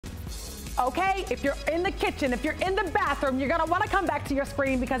Okay, if you're in the kitchen, if you're in the bathroom, you're gonna wanna come back to your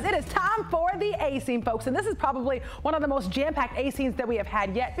screen because it is time for the A scene, folks. And this is probably one of the most jam-packed A scenes that we have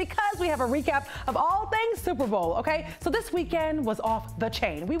had yet because we have a recap of all things Super Bowl, okay? So this weekend was off the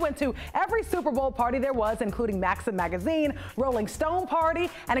chain. We went to every Super Bowl party there was, including Maxim magazine, Rolling Stone party,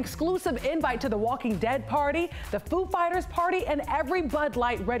 an exclusive invite to the Walking Dead party, the Foo Fighters party, and every Bud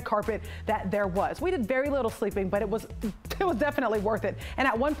Light red carpet that there was. We did very little sleeping, but it was definitely worth it. And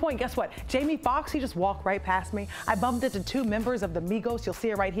at one point, guess what? Jamie Foxx, he just walked right past me. I bumped into two members of the Migos. You'll see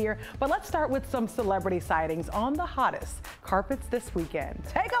it right here. But let's start with some celebrity sightings on the hottest carpets this weekend.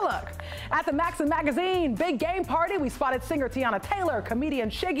 Take a look. At the Maxim magazine big game party, we spotted singer Tiana Taylor, comedian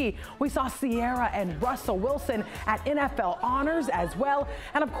Shiggy. We saw Sierra and Russell Wilson at NFL honors as well.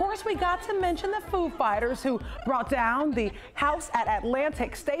 And of course, we got to mention the Foo Fighters, who brought down the house at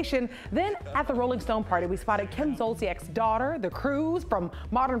Atlantic Station. Then at the Rolling Stone party, we spotted Kim Zolciak's daughter, the Crews from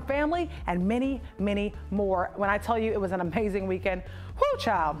Modern Family, and many, many more. When I tell you it was an amazing weekend, whoo,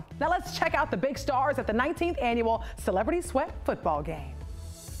 child. Now let's check out the big stars at the 19th annual Celebrity Sweat football game.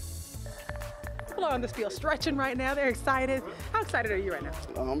 People on this field stretching right now. They're excited. How excited are you right now?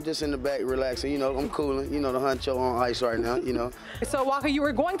 I'm just in the back relaxing. You know, I'm cooling. You know, the honcho on ice right now, you know. So, Walker, you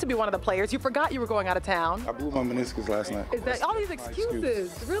were going to be one of the players. You forgot you were going out of town. I blew my meniscus last night. Is that all these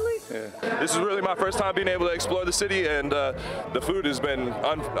excuses? Really? Yeah. This is really my first time being able to explore the city, and the food has been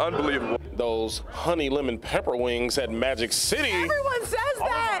unbelievable. Those honey lemon pepper wings at Magic City. Everyone says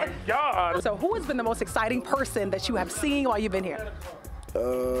that. Oh my God. So who has been the most exciting person that you have seen while you've been here?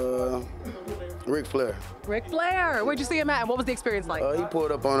 Ric Flair. Ric Flair. Where'd you see him at? And what was the experience like? He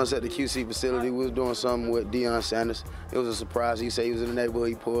pulled up on us at the QC facility. We was doing something with Deion Sanders. It was a surprise. He said he was in the neighborhood.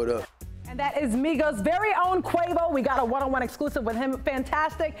 He pulled up. And that is Migos' very own Quavo. We got a one-on-one exclusive with him.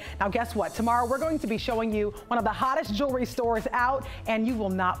 Fantastic. Now, guess what? Tomorrow, we're going to be showing you one of the hottest jewelry stores out, and you will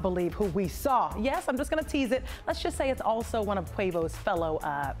not believe who we saw. Yes, I'm just going to tease it. Let's just say it's also one of Quavo's fellow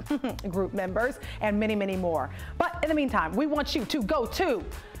group members, and many, many more. But in the meantime, we want you to go to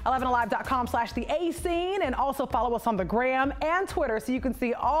 11alive.com/the-A scene and also follow us on the gram and Twitter so you can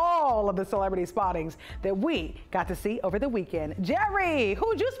see all of the celebrity spottings that we got to see over the weekend. Jerry,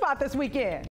 who'd you spot this weekend?